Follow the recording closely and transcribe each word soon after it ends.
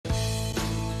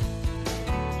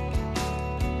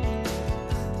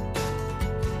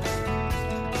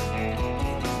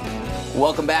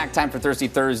Welcome back. Time for Thirsty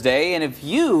Thursday. And if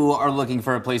you are looking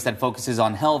for a place that focuses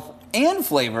on health and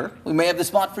flavor, we may have the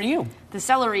spot for you. The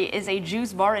Celery is a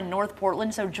juice bar in North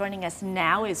Portland, so joining us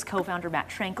now is co-founder Matt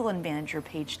Trenkle and manager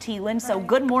Paige Thelen. So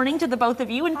good morning to the both of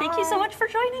you, and thank you so much for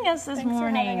joining us this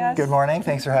morning. Good morning.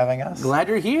 Thanks for having us. Glad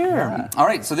you're here. Yeah. All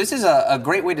right, so this is a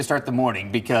great way to start the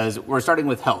morning because we're starting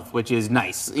with health, which is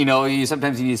nice. You know,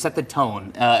 sometimes you need to set the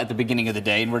tone at the beginning of the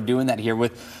day, and we're doing that here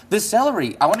with the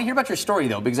Celery. I want to hear about your story,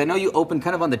 though, because I know you opened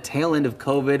kind of on the tail end of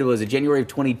COVID. It was January of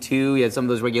 22. You had some of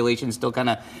those regulations still kind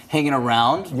of hanging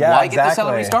around. Yeah, Why exactly. get the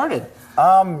Celery started?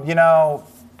 You know,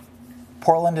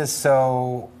 Portland is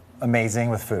so amazing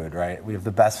with food, right? We have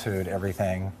the best food,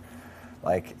 everything.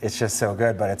 Like, it's just so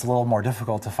good, but it's a little more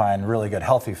difficult to find really good,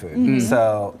 healthy food. Mm-hmm.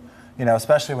 So, you know,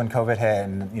 especially when COVID hit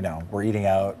and, you know, we're eating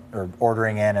out or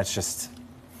ordering in, it's just,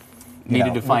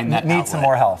 needed to find that Need some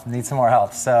more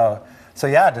health. So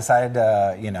yeah, decided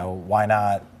to, you know, why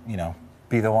not, you know,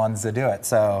 be the ones to do it.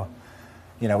 So,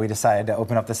 you know, we decided to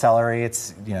open up the Celery.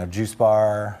 It's, you know, juice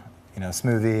bar, you know,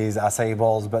 smoothies, acai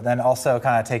bowls, but then also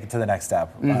kind of take it to the next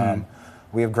step. Mm-hmm.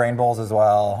 We have grain bowls as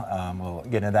well. We'll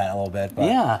get into that in a little bit. But,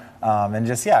 yeah. And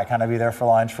just, yeah, kind of be there for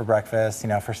lunch, for breakfast, you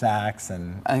know, for snacks.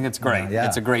 And I think it's great. Yeah.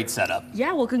 It's a great setup.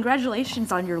 Yeah, well,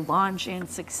 congratulations on your launch and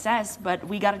success, but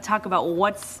we got to talk about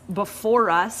what's before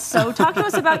us. So talk to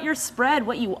us about your spread,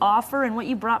 what you offer, and what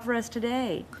you brought for us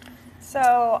today.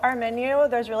 So our menu,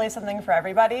 there's really something for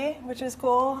everybody, which is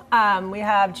cool. We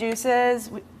have juices,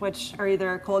 which are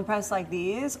either cold pressed like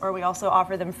these, or we also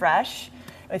offer them fresh.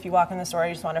 If you walk in the store,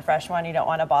 you just want a fresh one, you don't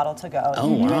want a bottle to go. Oh,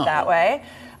 you can do wow. it that way.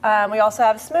 We also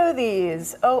have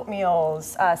smoothies,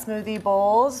 oatmeals, smoothie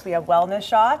bowls. We have wellness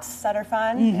shots that are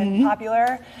fun and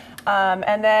popular.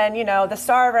 And then, you know, the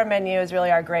star of our menu is really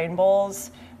our grain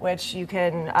bowls, which you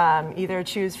can either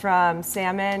choose from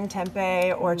salmon,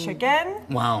 tempeh, or chicken.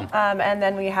 Wow. And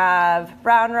then we have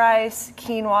brown rice,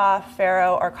 quinoa,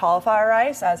 farro, or cauliflower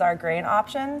rice as our grain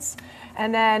options.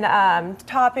 And then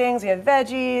toppings, we have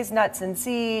veggies, nuts and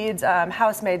seeds,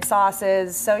 house-made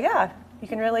sauces. So yeah, you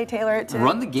can really tailor it to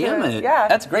run the gamut. Yeah,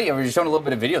 that's great. I was just showing a little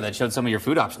bit of video that showed some of your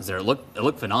food options there. It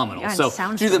looked phenomenal. Yeah, so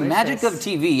sounds through the delicious. magic of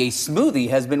TV, a smoothie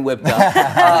has been whipped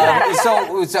up.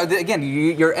 So again,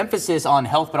 your emphasis on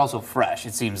health, but also fresh.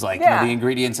 It seems like you know, the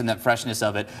ingredients and that freshness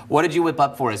of it. What did you whip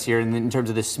up for us here in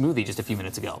terms of this smoothie just a few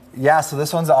minutes ago? Yeah, so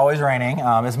this one's always raining.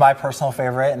 It's my personal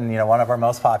favorite, and you know, one of our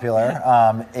most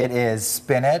popular. It is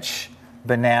spinach,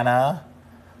 banana.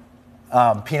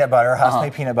 Peanut butter,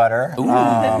 house-made peanut butter.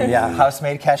 Yeah,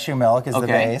 house-made cashew milk is the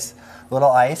base.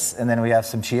 Little ice, and then we have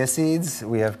some chia seeds.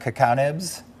 We have cacao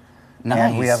nibs. Nice.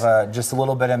 And we have just a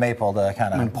little bit of maple to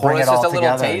kind of bring it just all a little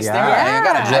together. taste Yeah. there.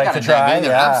 I gotta to try? dive in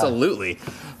there. Yeah. Absolutely.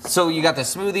 So you got the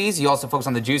smoothies. You also focus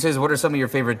on the juices. What are some of your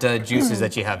favorite juices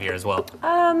that you have here as well?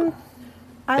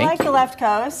 I like the Left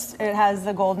Coast. It has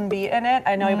the golden beet in it.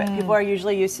 I know people are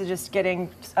usually used to just getting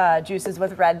juices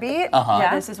with red beet.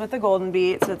 Yeah, this is with the golden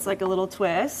beet, so it's like a little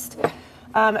twist.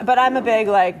 But I'm a big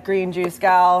like green juice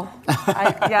gal. You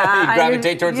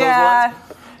gravitate towards those ones?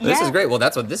 This Yeah. is great. Well,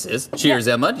 that's what this is. Cheers,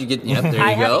 Emma. You get,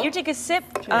 there you go. You take a sip.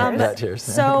 Cheers.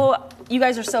 So you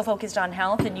guys are so focused on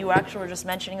health, and you actually were just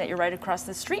mentioning that you're right across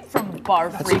the street from Bar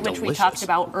 3, which we talked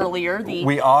about earlier, the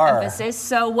We are. emphasis.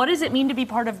 So what does it mean to be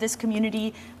part of this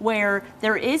community where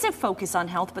there is a focus on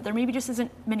health, but there maybe just isn't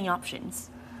many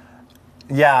options?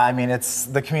 Yeah, I mean,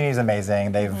 the community is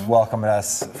amazing. They've welcomed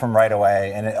us from right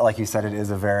away, and like you said, it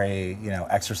is a very, you know,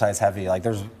 exercise heavy. Like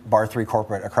there's Bar 3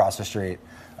 corporate across the street.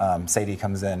 Sadie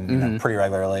comes in you know, pretty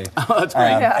regularly. Oh, that's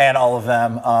great. And all of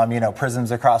them, you know,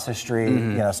 Prism's across the street,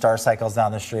 you know, Star Cycle's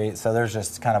down the street. So there's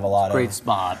just kind of a lot of great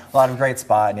spot.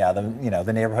 And yeah,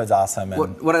 the neighborhood's awesome.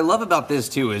 And what I love about this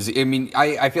too is, I mean,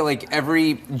 I feel like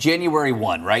every January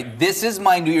 1, right? This is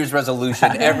my New Year's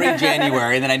resolution every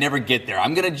January, and then I never get there.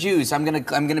 I'm gonna juice. I'm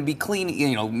gonna be clean.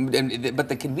 You know, but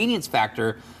the convenience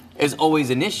factor is always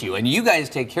an issue, and you guys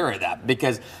take care of that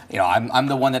because you know I'm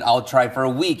the one that I'll try for a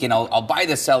week and I'll buy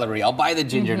the celery, I'll buy the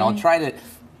ginger, and I'll try to,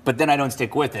 but then I don't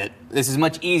stick with it. This is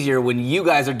much easier when you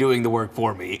guys are doing the work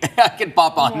for me. I can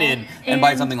pop on in and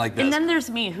buy something like this. And then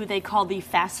there's me, who they call the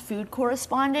fast food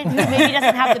correspondent, who maybe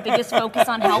doesn't have the biggest focus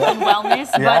on health and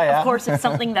wellness, but of course it's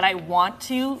something that I want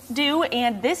to do,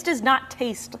 and this does not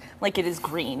taste like it is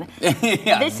green.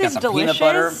 This is delicious. Peanut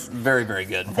butter, very, very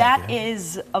good. That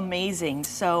is amazing.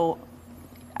 So,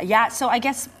 yeah, so I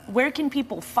guess where can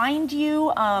people find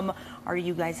you? Are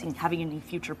you guys having any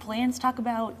future plans? Talk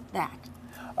about that.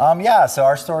 Yeah, so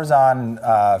our store's on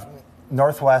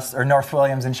North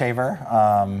Williams and Shaver,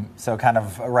 so kind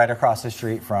of right across the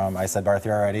street from, I said Bar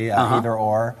 3 already, either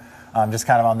or. just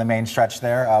kind of on the main stretch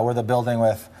there. We're the building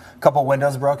with a couple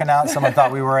windows broken out. Someone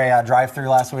thought we were a drive-through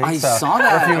last week. I saw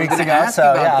that a few weeks ago.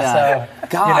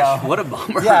 Gosh, what a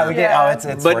bummer. Yeah, we get.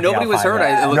 It's but nobody was hurt.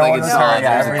 It looked like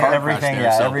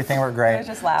it's everything worked great. It was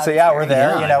just loud. So yeah, we're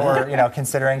there. We're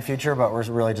considering future, but we're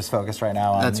really just focused right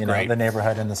now on the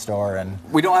neighborhood and the store. And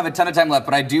we don't have a ton of time left,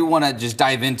 but I do want to just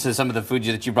dive into some of the food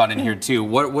that you brought in here too.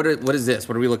 What is this?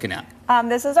 What are we looking at?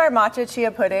 This is our matcha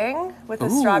chia pudding with the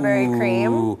strawberry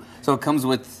cream. So it comes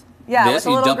with with this,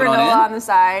 a little granola on the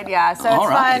side. Yeah, so it's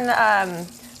fun.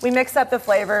 We mix up the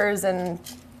flavors and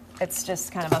it's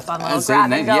just kind of a fun little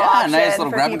grab and go option. Nice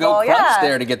little grab and go crunch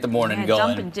there to get the morning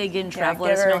going. Jump and dig in, Trev.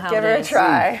 Let us know how give her a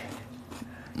try.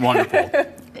 Wonderful.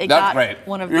 That's great.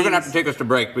 You're going to have to take us to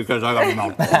break because I got a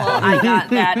mouthful. Well, I got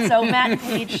that. So Matt and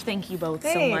Paige, thank you both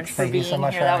so much for being here.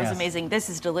 That was amazing. This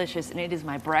is delicious, and it is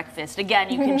my breakfast. Again,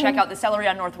 you can check out the Celery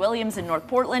on North Williams in North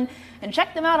Portland, and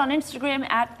check them out on Instagram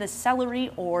at the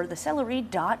Celery or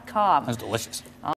thecelery.com. That's delicious.